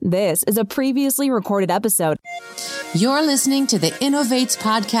This is a previously recorded episode. You're listening to the InnovEights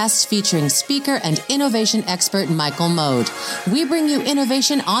podcast featuring speaker and innovation expert Michael Mode. We bring you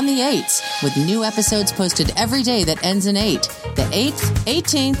innovation on the 8s with new episodes posted every day that ends in 8, the 8th,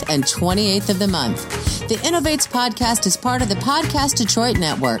 18th, and 28th of the month. The InnovEights podcast is part of the Podcast Detroit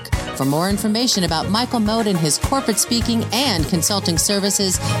Network. For more information about Michael Mode and his corporate speaking and consulting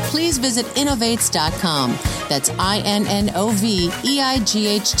services, please visit InnovEights.com. That's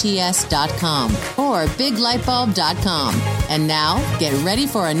InnovEights.com or BigLightBulb.com. And now, get ready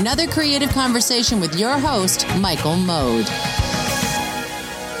for another creative conversation with your host, Michael Mode.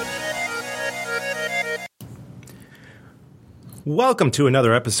 Welcome to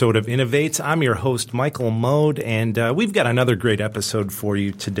another episode of InnovEights. I'm your host, Michael Mode, and we've got another great episode for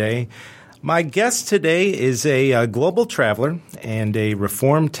you today. My guest today is a global traveler and a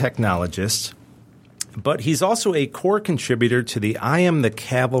reformed technologist, but he's also a core contributor to the I Am the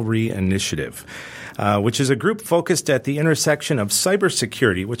Cavalry initiative, which is a group focused at the intersection of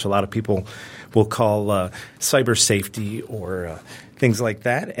cybersecurity, which a lot of people will call cyber safety or things like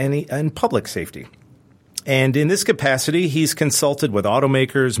that, and public safety. And in this capacity, he's consulted with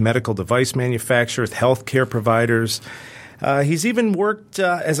automakers, medical device manufacturers, healthcare providers. He's even worked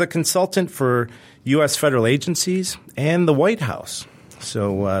as a consultant for U.S. federal agencies and the White House.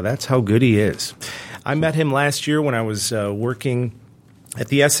 So that's how good he is. I met him last year when I was working at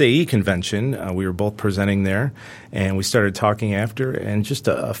the SAE convention. We were both presenting there, and we started talking after. And just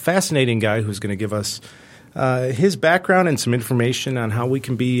a fascinating guy who's going to give us his background and some information on how we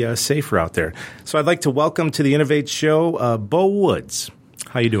can be safer out there. So I'd like to welcome to the InnovEights show, Beau Woods.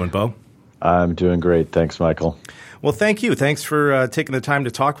 How you doing, Beau? I'm doing great. Thanks, Michael. Well, thank you. Thanks for taking the time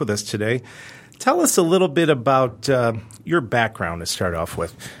to talk with us today. Tell us a little bit about your background to start off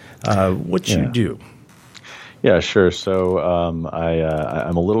with, what you do. Yeah, sure. So I'm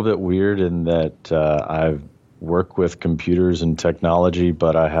a little bit weird in that I've work with computers and technology,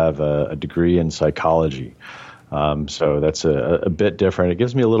 but I have a degree in psychology. So that's a bit different. It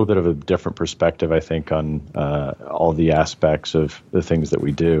gives me a little bit of a different perspective, I think, on all the aspects of the things that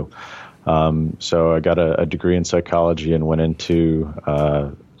we do. So I got a degree in psychology and went into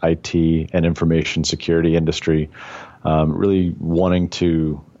IT and information security industry, really wanting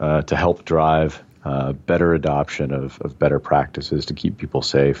to help drive better adoption of better practices to keep people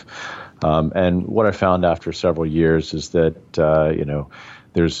safe. And what I found after several years is that,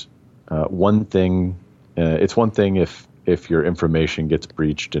 there's one thing. It's one thing if your information gets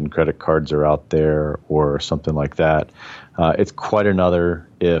breached and credit cards are out there or something like that. It's quite another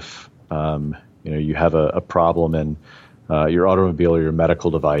if, you have a problem in your automobile or your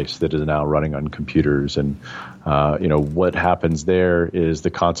medical device that is now running on computers. And, what happens there is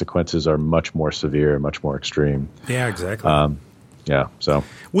the consequences are much more severe, much more extreme. Yeah, exactly. So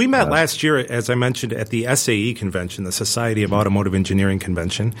we met last year, as I mentioned, at the SAE convention, the Society of Automotive Engineering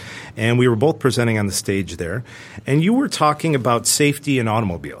convention, and we were both presenting on the stage there. And you were talking about safety in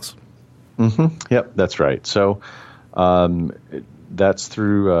automobiles. Mm-hmm. Yep, that's right. So that's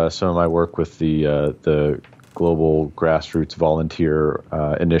through some of my work with the global grassroots volunteer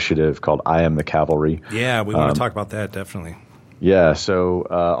initiative called I Am the Cavalry. Yeah, we want to talk about that, definitely. Yeah, so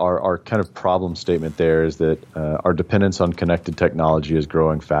our kind of problem statement there is that our dependence on connected technology is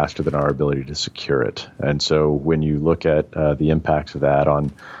growing faster than our ability to secure it. And so when you look at the impacts of that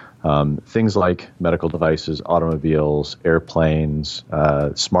on things like medical devices, automobiles, airplanes,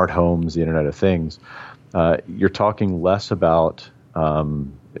 smart homes, the Internet of Things, you're talking less about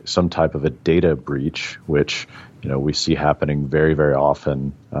some type of a data breach, which we see happening very, very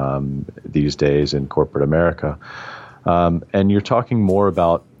often these days in corporate America. And you're talking more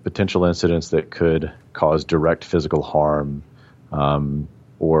about potential incidents that could cause direct physical harm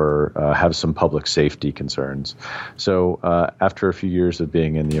or have some public safety concerns. So after a few years of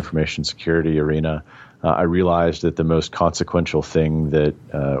being in the information security arena, I realized that the most consequential thing that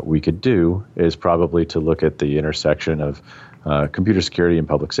we could do is probably to look at the intersection of computer security and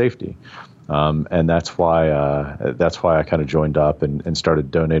public safety. And that's why I kind of joined up and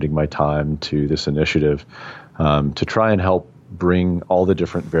started donating my time to this initiative to try and help bring all the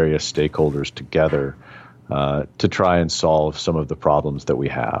different various stakeholders together to try and solve some of the problems that we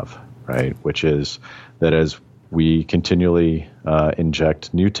have, right? Which is that as we continually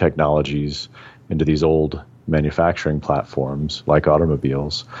inject new technologies into these old manufacturing platforms like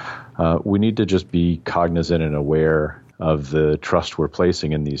automobiles, we need to just be cognizant and aware of the trust we're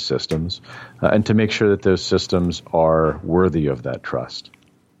placing in these systems and to make sure that those systems are worthy of that trust.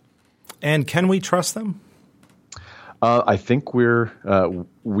 And can we trust them? I think we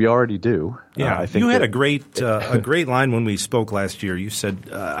already do. Yeah, I think you had a great line when we spoke last year. You said,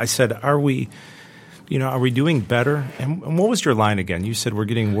 "I said, are we doing better?" And what was your line again? You said we're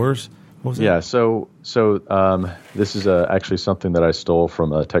getting worse. What was it? Yeah. So this is actually something that I stole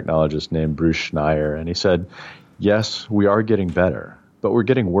from a technologist named Bruce Schneier, and he said, "Yes, we are getting better, but we're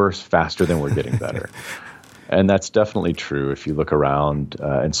getting worse faster than we're getting better." And that's definitely true if you look around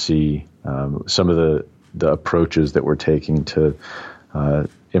and see some of the approaches that we're taking to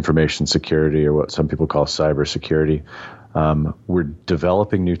information security, or what some people call cybersecurity. We're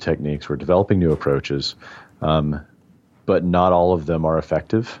developing new techniques, we're developing new approaches, but not all of them are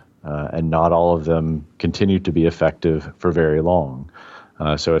effective, and not all of them continue to be effective for very long.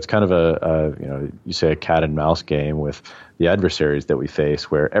 So it's kind of you say a cat and mouse game with the adversaries that we face,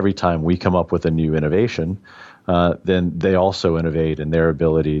 where every time we come up with a new innovation, then they also innovate in their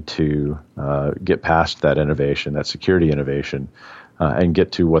ability to get past that innovation, that security innovation, and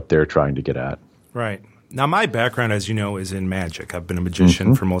get to what they're trying to get at. Right. Now, my background, as you know, is in magic. I've been a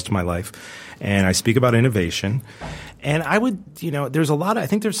magician for most of my life, and I speak about innovation. And I would, I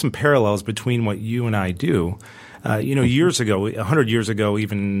think there's some parallels between what you and I do. Years ago, 100 years ago,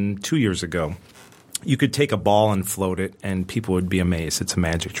 even 2 years ago, you could take a ball and float it, and people would be amazed. It's a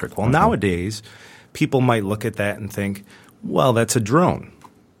magic trick. Well, nowadays, people might look at that and think, well, that's a drone,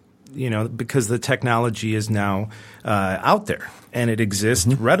 because the technology is now out there and it exists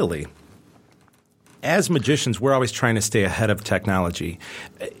readily. As magicians, we're always trying to stay ahead of technology.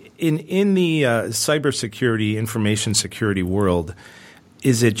 In the cybersecurity, information security world,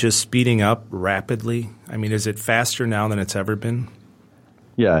 is it just speeding up rapidly? I mean, is it faster now than it's ever been?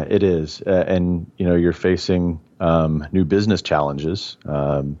 Yeah, it is. And, you're facing new business challenges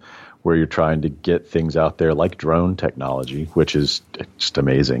where you're trying to get things out there like drone technology, which is just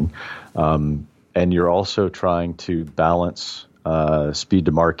amazing. And you're also trying to balance speed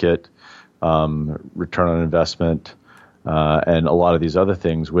to market, return on investment, and a lot of these other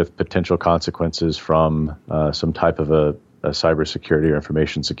things with potential consequences from some type of a cybersecurity or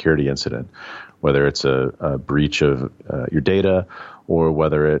information security incident, whether it's a breach of your data, or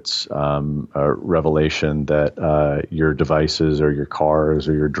whether it's a revelation that your devices or your cars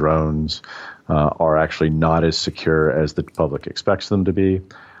or your drones are actually not as secure as the public expects them to be.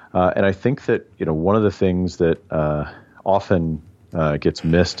 And I think that one of the things that often gets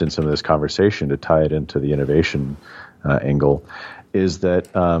missed in some of this conversation, to tie it into the innovation angle, is that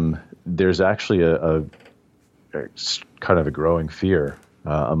there's actually a kind of a growing fear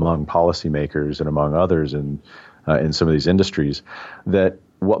among policymakers and among others in some of these industries that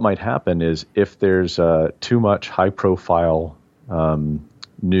what might happen is if there's too much high-profile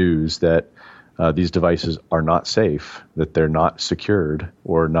news that these devices are not safe, that they're not secured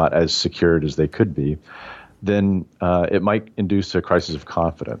or not as secured as they could be, then it might induce a crisis of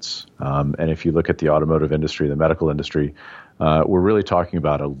confidence. And if you look at the automotive industry, the medical industry, we're really talking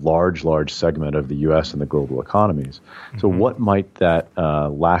about a large segment of the U.S. and the global economies. So what might that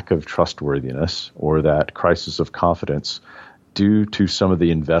lack of trustworthiness or that crisis of confidence do to some of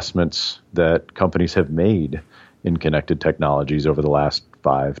the investments that companies have made in connected technologies over the last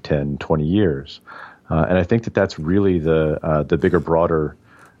 5, 10, 20 years? And I think that that's really the bigger, broader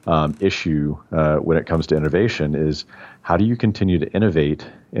issue when it comes to innovation is how do you continue to innovate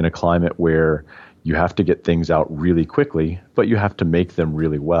in a climate where you have to get things out really quickly, but you have to make them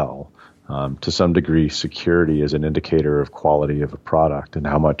really well. To some degree, security is an indicator of quality of a product and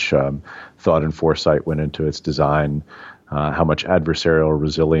how much thought and foresight went into its design, how much adversarial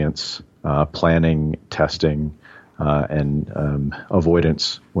resilience, planning, testing, and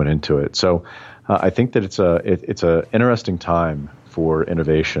avoidance went into it. So I think that it's a interesting time for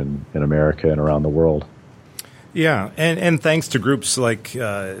innovation in America and around the world. Yeah, and thanks to groups like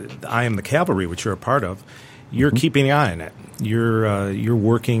I Am the Cavalry, which you're a part of, you're keeping an eye on it. You're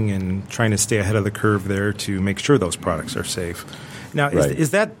working and trying to stay ahead of the curve there to make sure those products are safe. Now,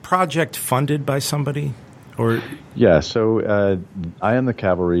 is that project funded by somebody? Or yeah, so I Am the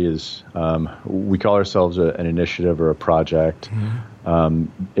Cavalry is we call ourselves an initiative or a project.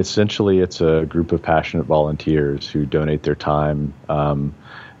 Essentially, it's a group of passionate volunteers who donate their time.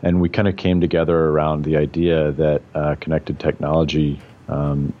 And we kind of came together around the idea that connected technology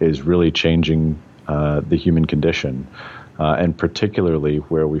is really changing the human condition, and particularly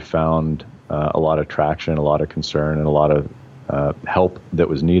where we found a lot of traction, a lot of concern, and a lot of help that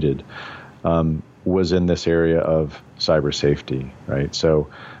was needed was in this area of cyber safety, right? So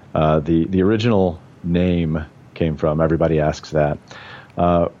the original name came from, everybody asks that.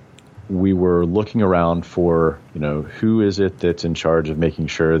 we were looking around for, who is it that's in charge of making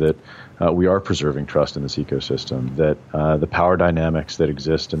sure that we are preserving trust in this ecosystem, that the power dynamics that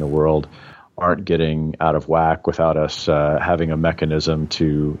exist in the world aren't getting out of whack without us having a mechanism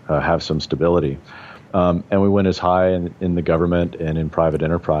to have some stability. And we went as high in the government and in private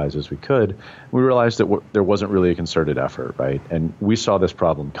enterprise as we could. We realized that there wasn't really a concerted effort, right? And we saw this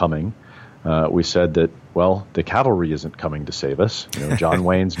problem coming. We said that, well, the cavalry isn't coming to save us. John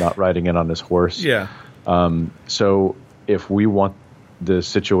Wayne's not riding in on his horse. Yeah. So if we want the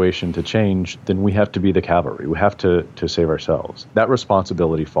situation to change, then we have to be the cavalry. We have to save ourselves. That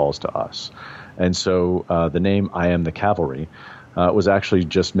responsibility falls to us. And so the name I Am the Cavalry was actually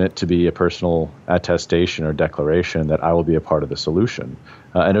just meant to be a personal attestation or declaration that I will be a part of the solution.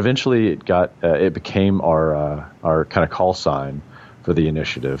 And eventually it became our kind of call sign for the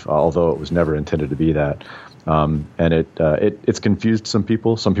initiative, although it was never intended to be that. And it's confused some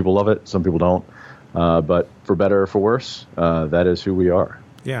people. Some people love it. Some people don't. But for better or for worse, that is who we are.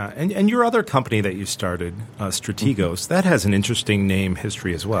 Yeah, and your other company that you started, Strategos, that has an interesting name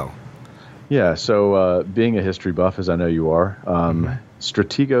history as well. Yeah, so being a history buff, as I know you are,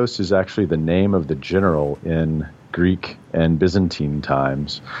 Strategos is actually the name of the general in Greek and Byzantine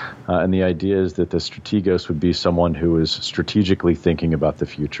times. And the idea is that the strategos would be someone who is strategically thinking about the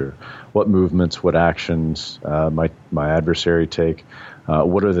future. What movements, what actions might my adversary take?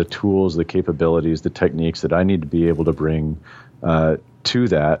 What are the tools, the capabilities, the techniques that I need to be able to bring to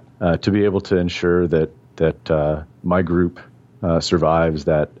that to be able to ensure that my group survives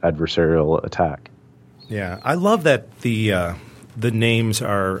that adversarial attack? Yeah, I love that the names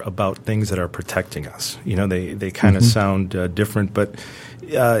are about things that are protecting us. They kind of sound different, but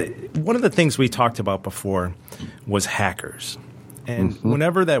one of the things we talked about before was hackers. And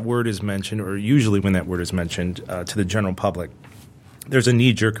whenever that word is mentioned, or usually when that word is mentioned to the general public, there's a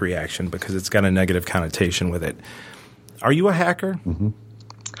knee-jerk reaction because it's got a negative connotation with it. Are you a hacker?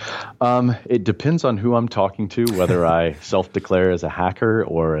 It depends on who I'm talking to, whether I self-declare as a hacker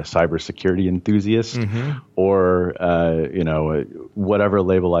or a cybersecurity enthusiast or, whatever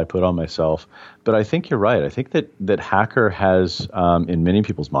label I put on myself. But I think you're right. I think that hacker has, in many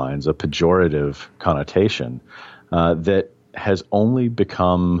people's minds, a pejorative connotation that has only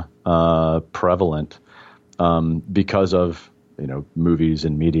become prevalent because of movies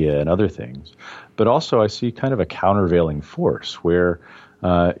and media and other things. But also I see kind of a countervailing force where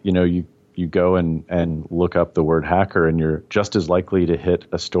you go and look up the word hacker, and you're just as likely to hit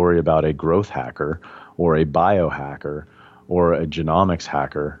a story about a growth hacker or a biohacker or a genomics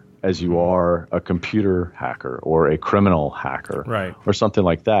hacker as you are a computer hacker or a criminal hacker, right, or something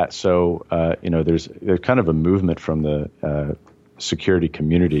like that. So, there's kind of a movement from the security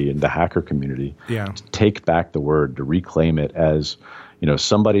community and the hacker community to take back the word, to reclaim it as,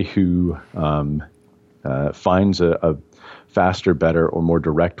 somebody who finds a faster, better, or more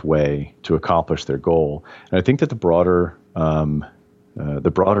direct way to accomplish their goal. And I think that the broader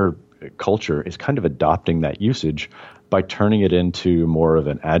culture is kind of adopting that usage by turning it into more of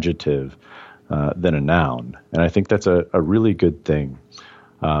an adjective than a noun. And I think that's a really good thing.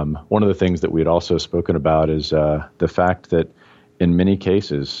 One of the things that we had also spoken about is the fact that in many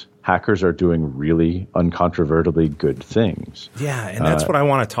cases, hackers are doing really uncontrovertibly good things. Yeah, and that's what I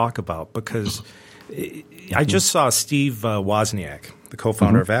want to talk about, because I just saw Steve Wozniak, the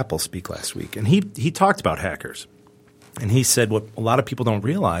co-founder of Apple, speak last week, and he talked about hackers. And he said what a lot of people don't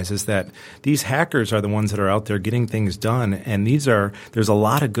realize is that these hackers are the ones that are out there getting things done, and there's a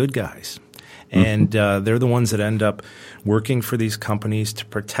lot of good guys. And they're the ones that end up working for these companies to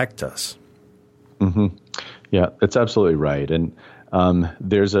protect us. Yeah, that's absolutely right. And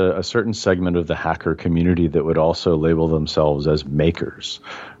there's a certain segment of the hacker community that would also label themselves as makers,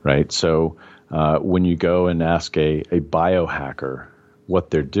 right? So when you go and ask a biohacker what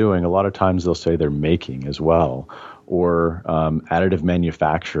they're doing, a lot of times they'll say they're making as well, or additive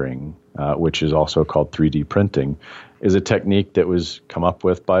manufacturing, which is also called 3D printing, is a technique that was come up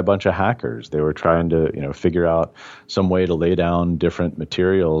with by a bunch of hackers. They were trying to figure out some way to lay down different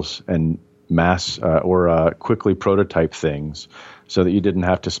materials and mass or quickly prototype things so that you didn't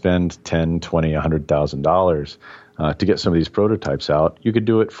have to spend $10, $20, $100,000 to get some of these prototypes out. You could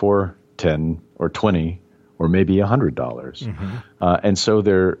do it for $10 or $20 or maybe $100. And so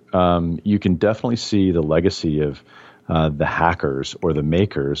there, you can definitely see the legacy of the hackers or the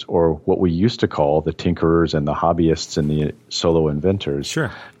makers, or what we used to call the tinkerers and the hobbyists and the solo inventors,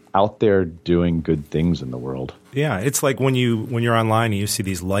 out there doing good things in the world. Yeah, it's like when you're online and you see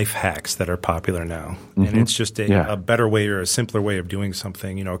these life hacks that are popular now, and it's just a better way or a simpler way of doing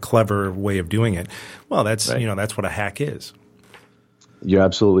something, a clever way of doing it. Well, that's that's what a hack is. You're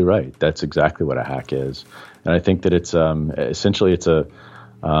absolutely right. That's exactly what a hack is. And I think that it's essentially it's a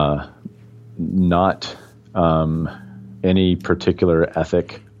not any particular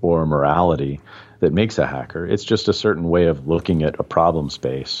ethic or morality that makes a hacker. It's just a certain way of looking at a problem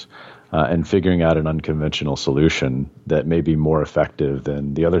space and figuring out an unconventional solution that may be more effective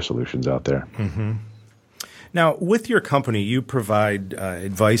than the other solutions out there. Mm-hmm. Now, with your company, you provide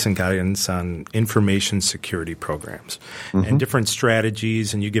advice and guidance on information security programs and different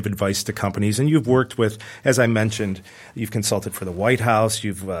strategies, and you give advice to companies. And you've worked with, as I mentioned, you've consulted for the White House,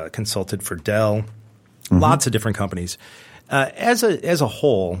 you've consulted for Dell, lots of different companies. As a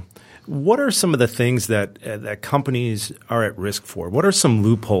whole, what are some of the things that companies are at risk for? What are some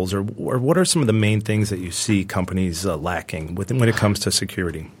loopholes, or what are some of the main things that you see companies lacking when it comes to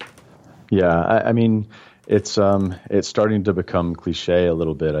security? Yeah, I mean, it's starting to become cliche a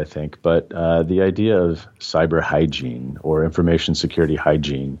little bit, I think. But the idea of cyber hygiene or information security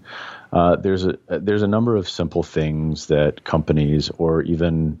hygiene, there's a number of simple things that companies or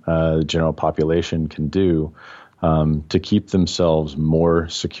even the general population can do to keep themselves more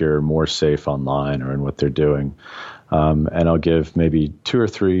secure, more safe online or in what they're doing. And I'll give maybe 2 or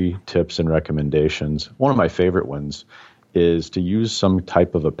 3 tips and recommendations. One of my favorite ones is to use some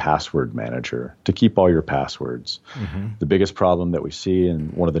type of a password manager to keep all your passwords. The biggest problem that we see,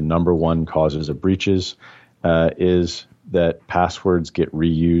 and one of the number one causes of breaches, is that passwords get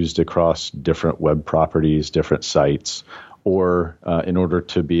reused across different web properties, different sites, or in order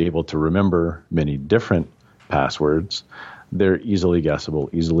to be able to remember many different passwords, they're easily guessable,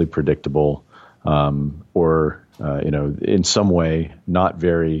 easily predictable, or in some way not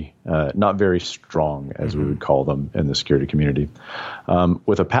very strong, as we would call them in the security community.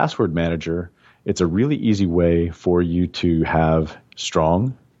 With a password manager, it's a really easy way for you to have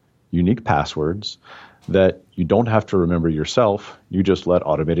strong, unique passwords that you don't have to remember yourself. You just let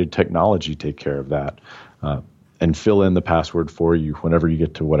automated technology take care of that and fill in the password for you whenever you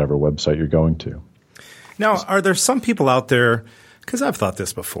get to whatever website you're going to. Now, are there some people out there, because I've thought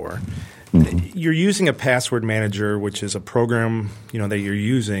this before, you're using a password manager, which is a program that you're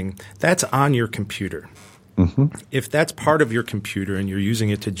using, that's on your computer. If that's part of your computer and you're using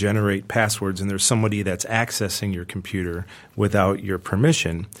it to generate passwords and there's somebody that's accessing your computer without your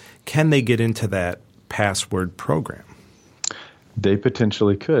permission, can they get into that password program? They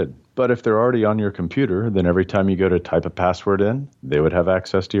potentially could. But if they're already on your computer, then every time you go to type a password in, they would have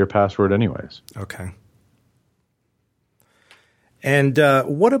access to your password anyways. Okay. And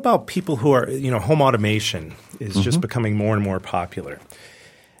what about people who are, home automation is just becoming more and more popular.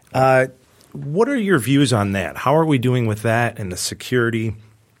 What are your views on that? How are we doing with that and the security?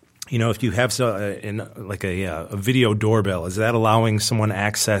 If you have a video doorbell, is that allowing someone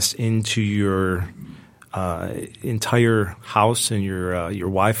access into your entire house and your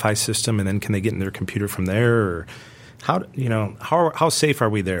Wi-Fi system, and then can they get in their computer from there? Or how safe are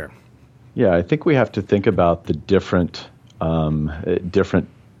we there? Yeah, I think we have to think about the different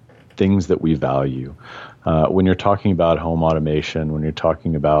things that we value. When you're talking about home automation, when you're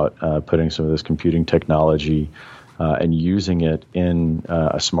talking about putting some of this computing technology and using it in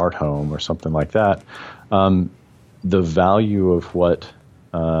a smart home or something like that, the value of what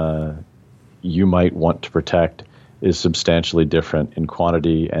you might want to protect is substantially different in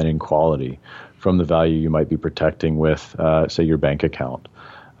quantity and in quality from the value you might be protecting with, say, your bank account.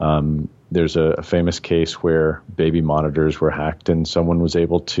 There's a famous case where baby monitors were hacked and someone was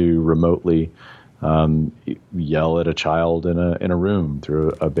able to remotely yell at a child in a room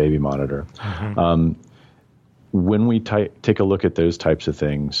through a baby monitor. When we take a look at those types of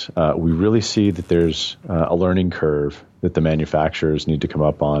things, we really see that there's a learning curve that the manufacturers need to come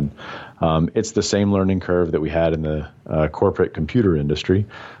up on. It's the same learning curve that we had in the corporate computer industry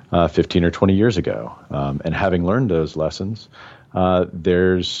 15 or 20 years ago. And having learned those lessons,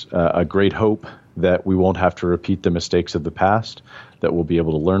 there's a great hope that we won't have to repeat the mistakes of the past, that we'll be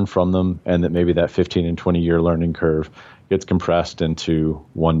able to learn from them, and that maybe that 15 and 20-year learning curve gets compressed into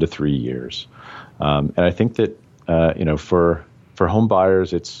 1 to 3 years. And I think that, for home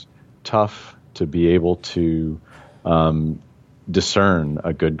buyers, it's tough to be able to discern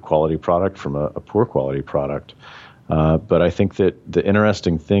a good quality product from a poor quality product. But I think that the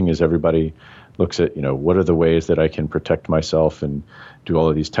interesting thing is everybody looks at, what are the ways that I can protect myself and do all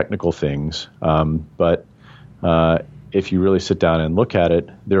of these technical things. But if you really sit down and look at it,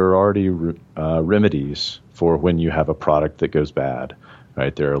 there are already remedies for when you have a product that goes bad.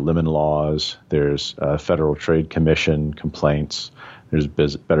 Right? There are lemon laws. There's Federal Trade Commission complaints. There's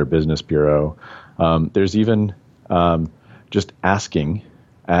Better Business Bureau. There's even just asking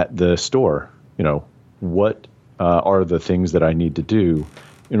at the store, what are the things that I need to do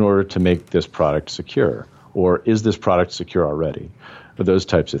in order to make this product secure? Or is this product secure already? Or those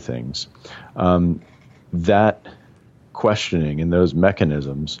types of things. That questioning and those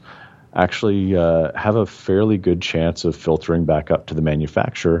mechanisms actually have a fairly good chance of filtering back up to the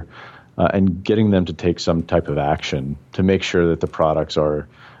manufacturer and getting them to take some type of action to make sure that the products are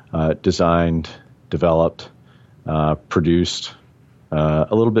designed, developed, produced a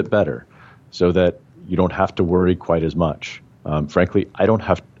little bit better, so that you don't have to worry quite as much. Frankly, I don't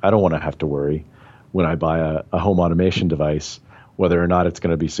want to have to worry when I buy a home automation device whether or not it's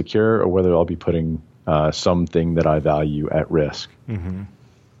going to be secure or whether I'll be putting something that I value at risk. Mm-hmm.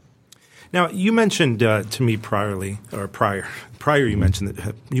 Now, you mentioned to me prior you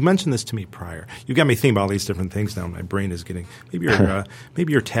mentioned this to me prior. You got me thinking about all these different things now. My brain is getting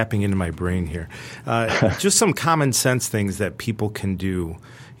maybe you're tapping into my brain here. Just some common sense things that people can do.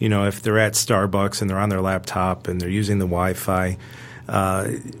 You know, if they're at Starbucks and they're on their laptop and they're using the Wi-Fi,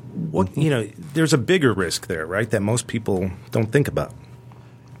 there's a bigger risk there, right? That most people don't think about.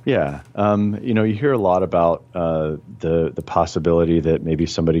 Yeah. You hear a lot about the possibility that maybe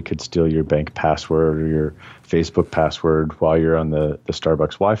somebody could steal your bank password or your Facebook password while you're on the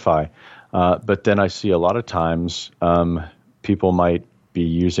Starbucks Wi-Fi. But then I see a lot of times people might be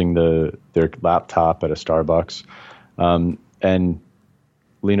using their laptop at a Starbucks and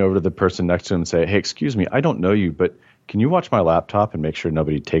lean over to the person next to them and say, "Hey, excuse me, I don't know you, but can you watch my laptop and make sure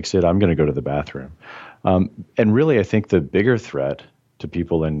nobody takes it? I'm going to go to the bathroom." And really, I think the bigger threat to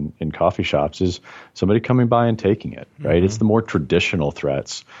people in coffee shops is somebody coming by and taking it, right? Mm-hmm. It's the more traditional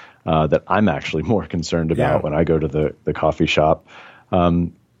threats that I'm actually more concerned about when I go to the coffee shop,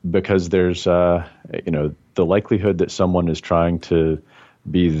 because there's, the likelihood that someone is trying to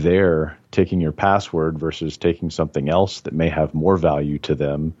be there taking your password versus taking something else that may have more value to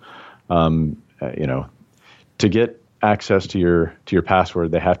them. To get access to your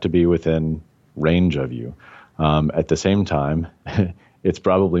password, they have to be within range of you. At the same time, it's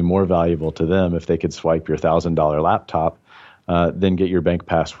probably more valuable to them if they could swipe your $1,000 laptop than get your bank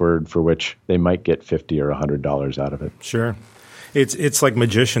password, for which they might get $50 or $100 out of it. Sure. It's like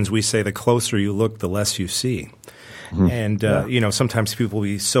magicians. We say the closer you look, the less you see. Mm-hmm. And, sometimes people will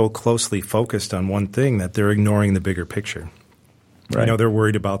be so closely focused on one thing that they're ignoring the bigger picture. Right. They're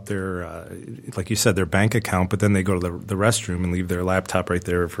worried about their, like you said, their bank account, but then they go to the restroom and leave their laptop right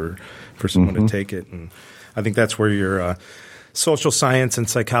there for someone to take it. And I think that's where your social science and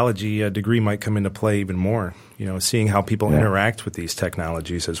psychology degree might come into play even more, seeing how people interact with these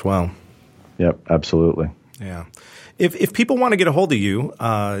technologies as well. Yep, absolutely. Yeah. If people want to get a hold of you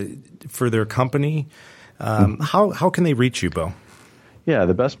for their company, how can they reach you, Beau? Yeah,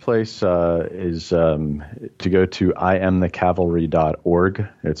 the best place is to go to iamthecavalry.org.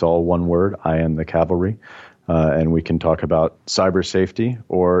 It's all one word, I am the cavalry. And we can talk about cyber safety,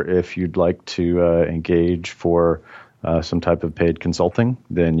 or if you'd like to engage for some type of paid consulting,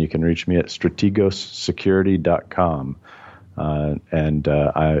 then you can reach me at strategossecurity.com. And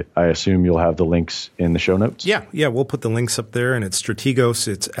I assume you'll have the links in the show notes? Yeah, we'll put the links up there, and it's Strategos.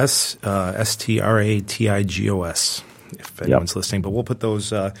 It's STRATIGOS, if anyone's listening. But we'll put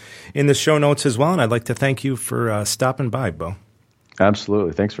those in the show notes as well, and I'd like to thank you for stopping by, Beau.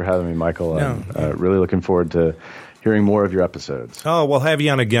 Absolutely. Thanks for having me, Michael. I'm really looking forward to hearing more of your episodes. Oh, we'll have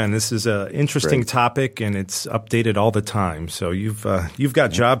you on again. This is an interesting topic, and it's updated all the time. So you've got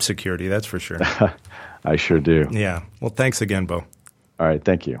job security, that's for sure. I sure do. Yeah. Well, thanks again, Beau. All right.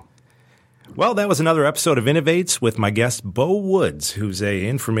 Thank you. Well, that was another episode of InnovEights with my guest, Beau Woods, who's a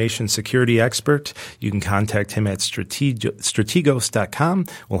information security expert. You can contact him at strategos.com.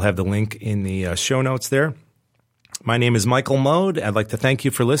 We'll have the link in the show notes there. My name is Michael Mode. I'd like to thank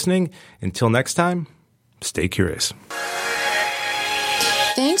you for listening. Until next time, stay curious.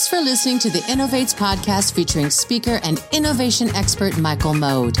 Thanks for listening to the InnovEights podcast featuring speaker and innovation expert Michael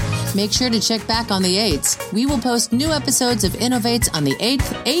Mode. Make sure to check back on the 8th. We will post new episodes of InnovEights on the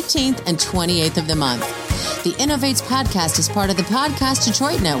 8th, 18th, and 28th of the month. The InnovEights podcast is part of the Podcast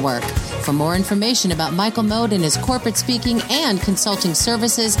Detroit Network. For more information about Michael Mode and his corporate speaking and consulting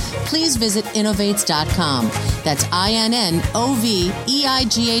services, please visit InnovEights.com. That's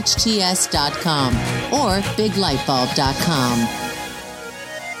INNOVEIGHTS.com or BigLightBulb.com.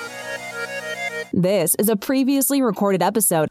 This is a previously recorded episode